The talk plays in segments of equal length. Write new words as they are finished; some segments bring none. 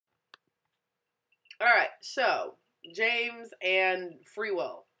All right, so James and free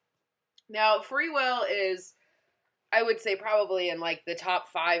will. Now, free will is, I would say, probably in like the top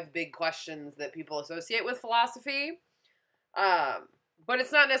five big questions that people associate with philosophy. Um, but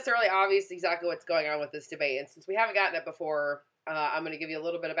it's not necessarily obvious exactly what's going on with this debate. And since we haven't gotten it before, I'm going to give you a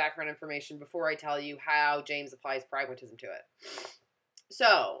little bit of background information before I tell you how James applies pragmatism to it.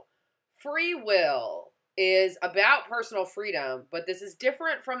 So, free will is about personal freedom, but this is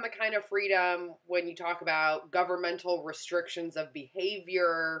different from the kind of freedom when you talk about governmental restrictions of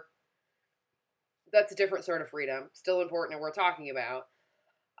behavior. That's a different sort of freedom, still important and worth talking about.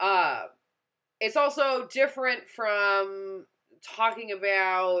 It's also different from talking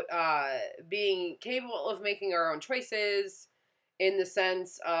about being capable of making our own choices in the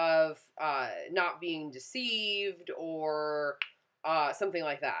sense of not being deceived or something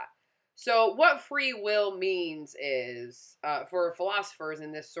like that. So what free will means is, for philosophers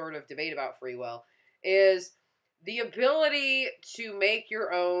in this sort of debate about free will, is the ability to make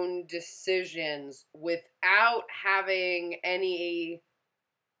your own decisions without having any,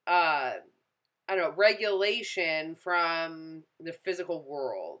 I don't know, regulation from the physical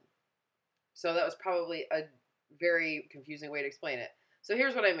world. So that was probably a very confusing way to explain it. So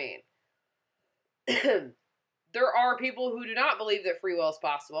here's what I mean. There are people who do not believe that free will is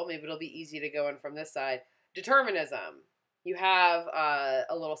possible. Maybe it'll be easy to go in from this side. Determinism. You have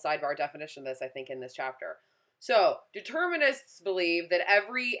a little sidebar definition of this, I think, in this chapter. So, determinists believe that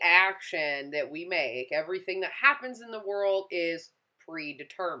every action that we make, everything that happens in the world is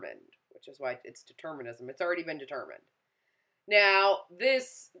predetermined, which is why it's determinism. It's already been determined. Now,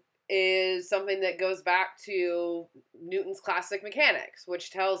 this is something that goes back to Newton's classic mechanics,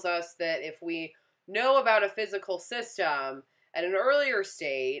 which tells us that if we know about a physical system at an earlier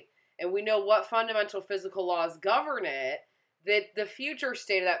state, and we know what fundamental physical laws govern it, that the future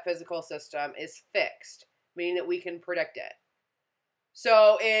state of that physical system is fixed, meaning that we can predict it.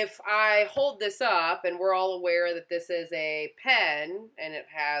 So if I hold this up, and we're all aware that this is a pen, and it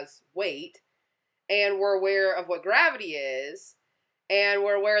has weight, and we're aware of what gravity is, and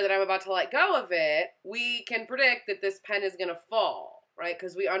we're aware that I'm about to let go of it, we can predict that this pen is going to fall, right?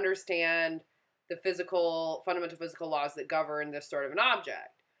 Because we understand the fundamental physical laws that govern this sort of an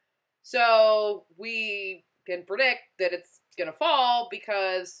object. So we can predict that it's going to fall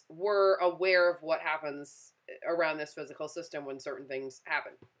because we're aware of what happens around this physical system when certain things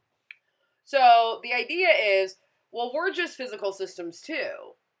happen. So the idea is, well, we're just physical systems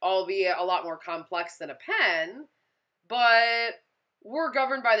too, albeit a lot more complex than a pen, but we're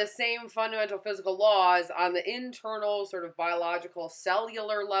governed by the same fundamental physical laws on the internal sort of biological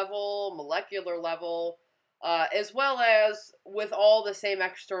cellular level, molecular level, as well as with all the same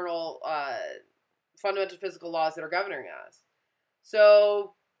external fundamental physical laws that are governing us.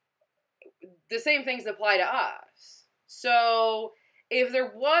 So the same things apply to us. So if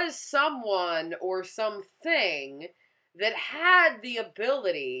there was someone or something that had the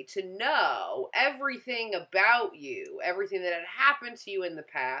ability to know everything about you, everything that had happened to you in the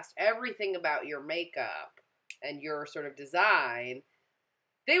past, everything about your makeup and your sort of design,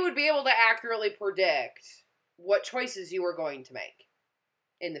 they would be able to accurately predict what choices you were going to make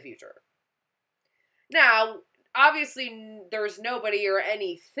in the future. Now, obviously, there's nobody or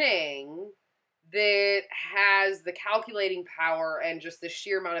anything that has the calculating power and just the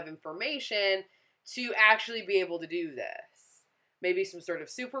sheer amount of information to actually be able to do this. Maybe some sort of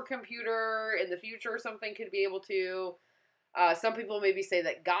supercomputer in the future or something could be able to. Some people maybe say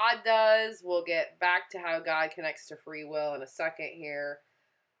that God does. We'll get back to how God connects to free will in a second here.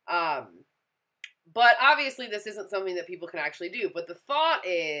 But obviously this isn't something that people can actually do. But the thought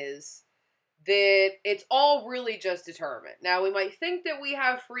is that it's all really just determined. Now, we might think that we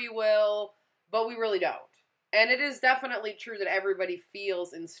have free will, but we really don't. And it is definitely true that everybody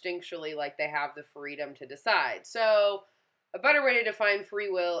feels instinctually like they have the freedom to decide. So, a better way to define free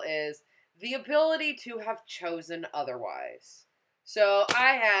will is the ability to have chosen otherwise. So,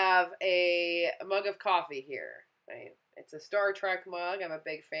 I have a mug of coffee here. Right? It's a Star Trek mug. I'm a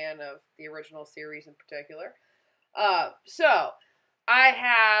big fan of the original series in particular. So, I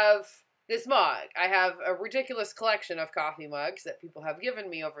have this mug. I have a ridiculous collection of coffee mugs that people have given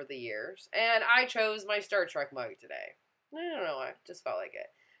me over the years, and I chose my Star Trek mug today. I don't know, I just felt like it.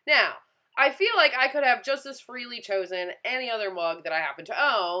 Now, I feel like I could have just as freely chosen any other mug that I happen to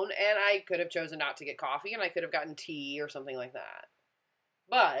own, and I could have chosen not to get coffee, and I could have gotten tea or something like that.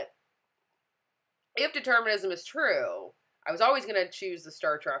 But if determinism is true, I was always going to choose the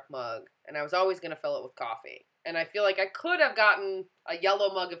Star Trek mug, and I was always going to fill it with coffee. And I feel like I could have gotten a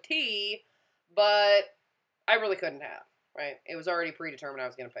yellow mug of tea, but I really couldn't have, right? It was already predetermined I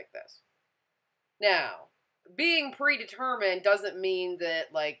was going to pick this. Now, being predetermined doesn't mean that,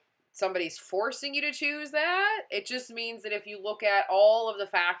 like, somebody's forcing you to choose that. It just means that if you look at all of the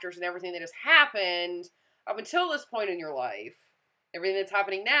factors and everything that has happened up until this point in your life, everything that's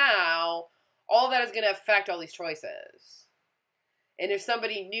happening now, all of that is going to affect all these choices. And if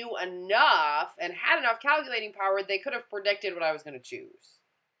somebody knew enough and had enough calculating power, they could have predicted what I was going to choose.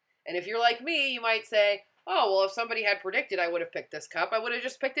 And if you're like me, you might say, oh, well, if somebody had predicted I would have picked this cup, I would have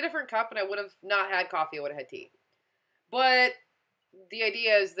just picked a different cup and I would have not had coffee, I would have had tea. But the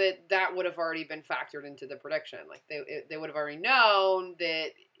idea is that that would have already been factored into the prediction. Like, they would have already known that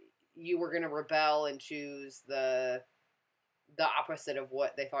you were going to rebel and choose the opposite of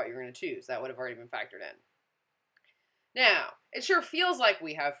what they thought you were going to choose. That would have already been factored in. Now, it sure feels like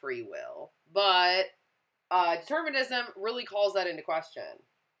we have free will, but determinism really calls that into question.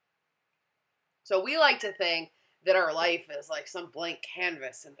 So we like to think that our life is like some blank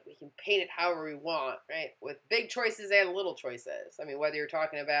canvas and that we can paint it however we want, right? With big choices and little choices. I mean, whether you're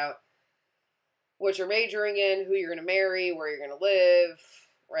talking about what you're majoring in, who you're going to marry, where you're going to live,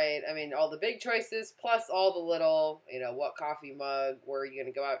 right? I mean, all the big choices plus all the little, you know, what coffee mug, where are you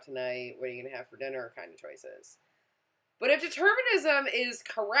going to go out tonight, what are you going to have for dinner kind of choices. But if determinism is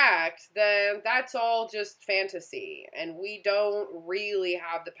correct, then that's all just fantasy, and we don't really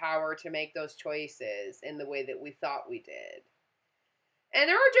have the power to make those choices in the way that we thought we did. And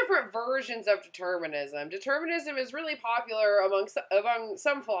there are different versions of determinism. Determinism is really popular among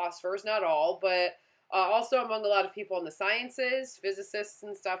some philosophers, not all, but also among a lot of people in the sciences, physicists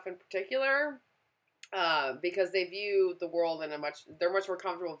and stuff in particular. Because they view the world they're much more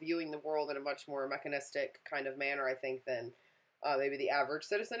comfortable viewing the world in a much more mechanistic kind of manner, I think, than maybe the average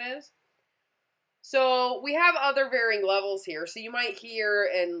citizen is. So we have other varying levels here. So you might hear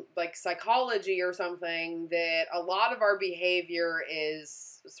in like psychology or something that a lot of our behavior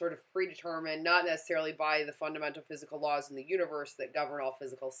is sort of predetermined, not necessarily by the fundamental physical laws in the universe that govern all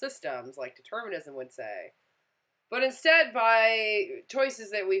physical systems, like determinism would say, but instead by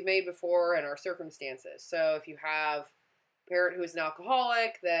choices that we've made before and our circumstances. So if you have a parent who is an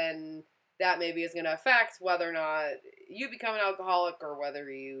alcoholic, then that maybe is going to affect whether or not you become an alcoholic or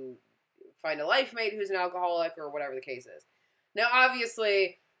whether you find a life mate who's an alcoholic or whatever the case is. Now,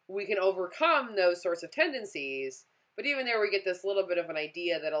 obviously, we can overcome those sorts of tendencies, but even there we get this little bit of an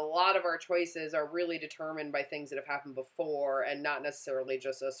idea that a lot of our choices are really determined by things that have happened before and not necessarily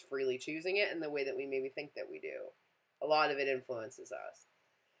just us freely choosing it in the way that we maybe think that we do. A lot of it influences us.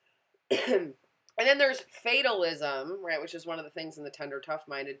 And then there's fatalism, right, which is one of the things in the tender,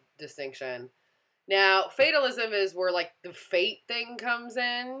 tough-minded distinction. Now, fatalism is where, like, the fate thing comes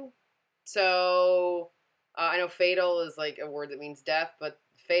in. So, I know fatal is, like, a word that means death, but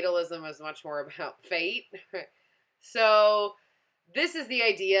fatalism is much more about fate. So, this is the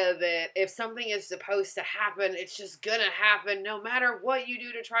idea that if something is supposed to happen, it's just gonna happen no matter what you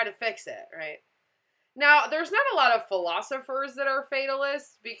do to try to fix it, right? Now, there's not a lot of philosophers that are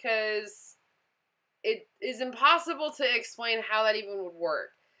fatalists because it is impossible to explain how that even would work.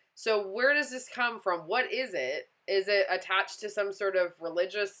 So where does this come from? What is it? Is it attached to some sort of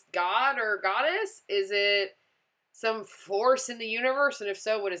religious god or goddess? Is it some force in the universe? And if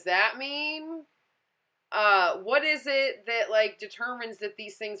so, what does that mean? What is it that, like, determines that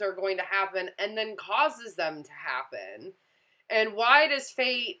these things are going to happen and then causes them to happen? And why does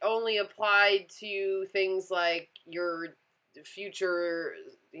fate only apply to things like your future,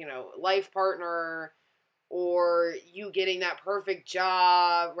 you know, life partner or you getting that perfect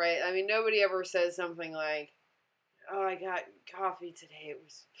job, right? I mean, nobody ever says something like, oh, I got coffee today. It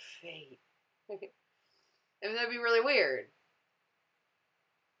was fate. I mean, that'd be really weird.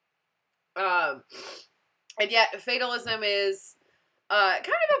 And yet, fatalism is kind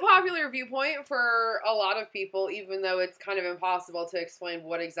of a popular viewpoint for a lot of people, even though it's kind of impossible to explain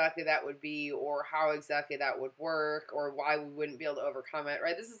what exactly that would be or how exactly that would work or why we wouldn't be able to overcome it,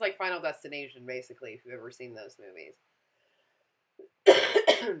 right? This is like Final Destination, basically, if you've ever seen those movies.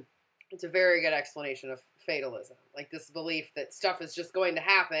 It's a very good explanation of fatalism. Like this belief that stuff is just going to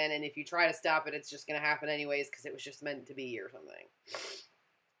happen, and if you try to stop it, it's just going to happen anyways because it was just meant to be or something.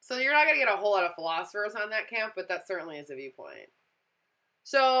 So you're not going to get a whole lot of philosophers on that camp, but that certainly is a viewpoint.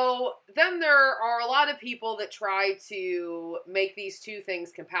 So then there are a lot of people that try to make these two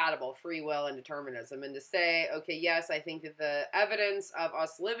things compatible, free will and determinism, and to say, okay, yes, I think that the evidence of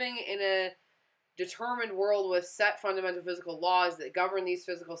us living in a determined world with set fundamental physical laws that govern these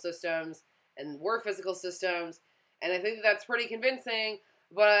physical systems, and we're physical systems, and I think that that's pretty convincing,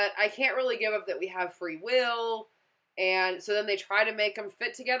 but I can't really give up that we have free will. And so then they try to make them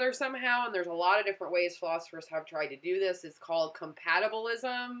fit together somehow, and there's a lot of different ways philosophers have tried to do this. It's called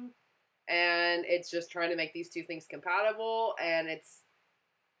compatibilism, And it's just trying to make these two things compatible, and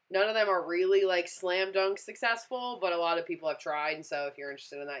none of them are really like slam dunk successful, but a lot of people have tried. And so if you're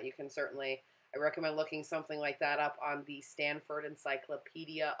interested in that, you can certainly, I recommend looking something like that up on the Stanford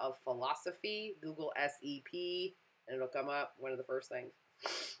Encyclopedia of Philosophy. Google SEP, and it'll come up, one of the first things.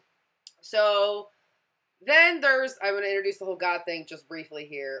 So then I'm going to introduce the whole God thing just briefly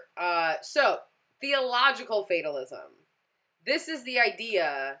here. So theological fatalism. This is the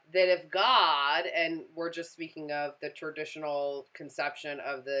idea that if God, and we're just speaking of the traditional conception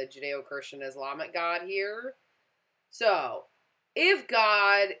of the Judeo-Christian Islamic God here. So, if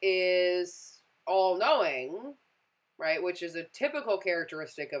God is all-knowing, right, which is a typical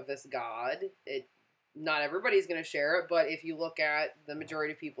characteristic of this God, not everybody's going to share it, but if you look at the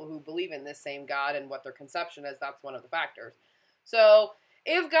majority of people who believe in this same God and what their conception is, that's one of the factors. So,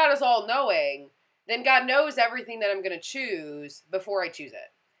 if God is all-knowing, then God knows everything that I'm going to choose before I choose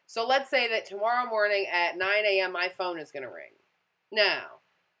it. So let's say that tomorrow morning at 9 a.m. my phone is going to ring. Now,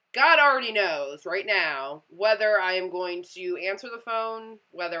 God already knows right now whether I am going to answer the phone,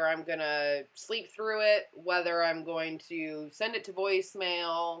 whether I'm going to sleep through it, whether I'm going to send it to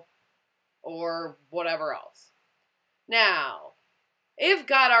voicemail, or whatever else. Now, if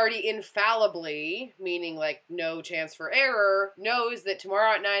God already infallibly, meaning like no chance for error, knows that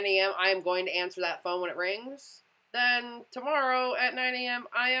tomorrow at 9 a.m. I am going to answer that phone when it rings, then tomorrow at 9 a.m.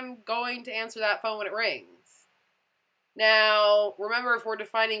 I am going to answer that phone when it rings. Now, remember, if we're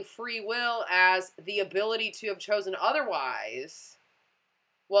defining free will as the ability to have chosen otherwise,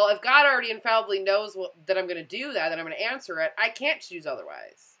 well, if God already infallibly knows that I'm going to do that, I'm going to answer it, I can't choose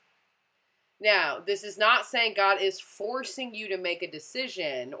otherwise. Now, this is not saying God is forcing you to make a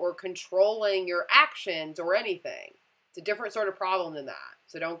decision or controlling your actions or anything. It's a different sort of problem than that.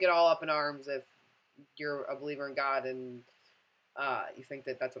 So don't get all up in arms if you're a believer in God and you think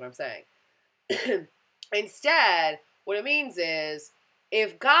that that's what I'm saying. Instead, what it means is,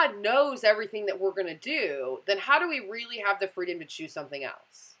 if God knows everything that we're going to do, then how do we really have the freedom to choose something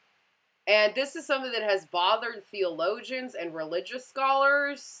else? And this is something that has bothered theologians and religious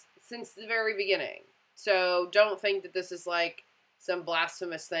scholars since the very beginning. So don't think that this is like some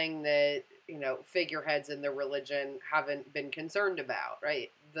blasphemous thing that, figureheads in the religion haven't been concerned about, right?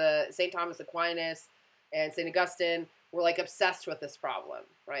 The St. Thomas Aquinas and St. Augustine were like obsessed with this problem,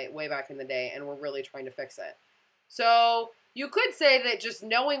 right? Way back in the day, and we're really trying to fix it. So you could say that just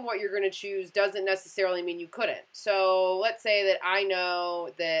knowing what you're going to choose doesn't necessarily mean you couldn't. So let's say that I know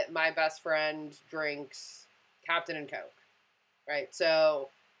that my best friend drinks Captain and Coke, right? So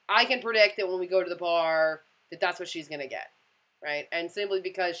I can predict that when we go to the bar that that's what she's going to get, right? And simply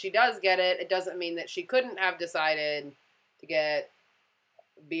because she does get it, it doesn't mean that she couldn't have decided to get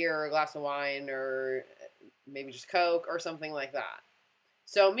beer or a glass of wine or maybe just Coke or something like that.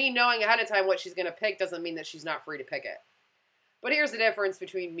 So me knowing ahead of time what she's going to pick doesn't mean that she's not free to pick it. But here's the difference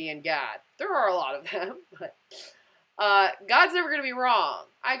between me and God. There are a lot of them, but God's never going to be wrong.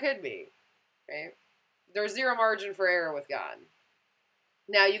 I could be, right? There's zero margin for error with God.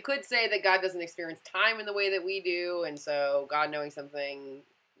 Now, you could say that God doesn't experience time in the way that we do, and so God knowing something,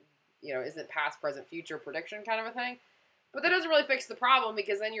 isn't past, present, future prediction kind of a thing. But that doesn't really fix the problem,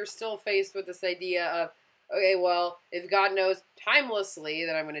 because then you're still faced with this idea of, okay, well, if God knows timelessly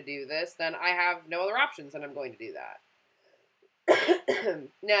that I'm going to do this, then I have no other options, and I'm going to do that.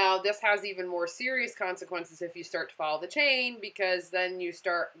 Now, this has even more serious consequences if you start to follow the chain, because then you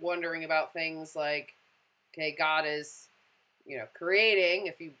start wondering about things like, okay, God is, creating,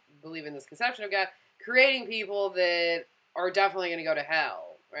 if you believe in this conception of God, creating people that are definitely going to go to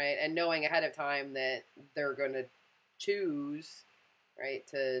hell, right? And knowing ahead of time that they're going to choose, right,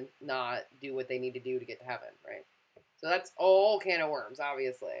 to not do what they need to do to get to heaven, right? So that's a whole can of worms,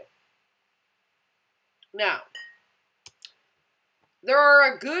 obviously. Now, there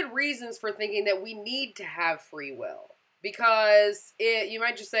are good reasons for thinking that we need to have free will. Because you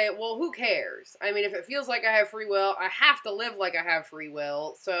might just say, well, who cares? I mean, if it feels like I have free will, I have to live like I have free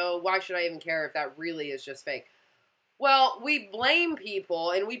will, so why should I even care if that really is just fake? Well, we blame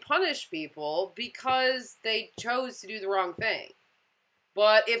people and we punish people because they chose to do the wrong thing.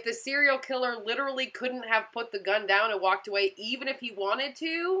 But if the serial killer literally couldn't have put the gun down and walked away even if he wanted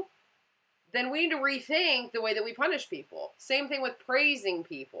to, then we need to rethink the way that we punish people. Same thing with praising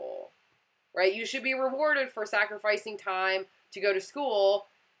people. Right? You should be rewarded for sacrificing time to go to school,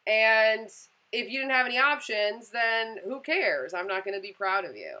 and if you didn't have any options, then who cares? I'm not going to be proud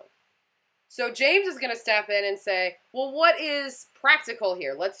of you. So James is going to step in and say, well, what is practical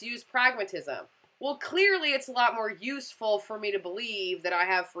here? Let's use pragmatism. Well, clearly it's a lot more useful for me to believe that I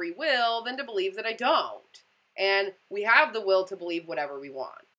have free will than to believe that I don't. And we have the will to believe whatever we want.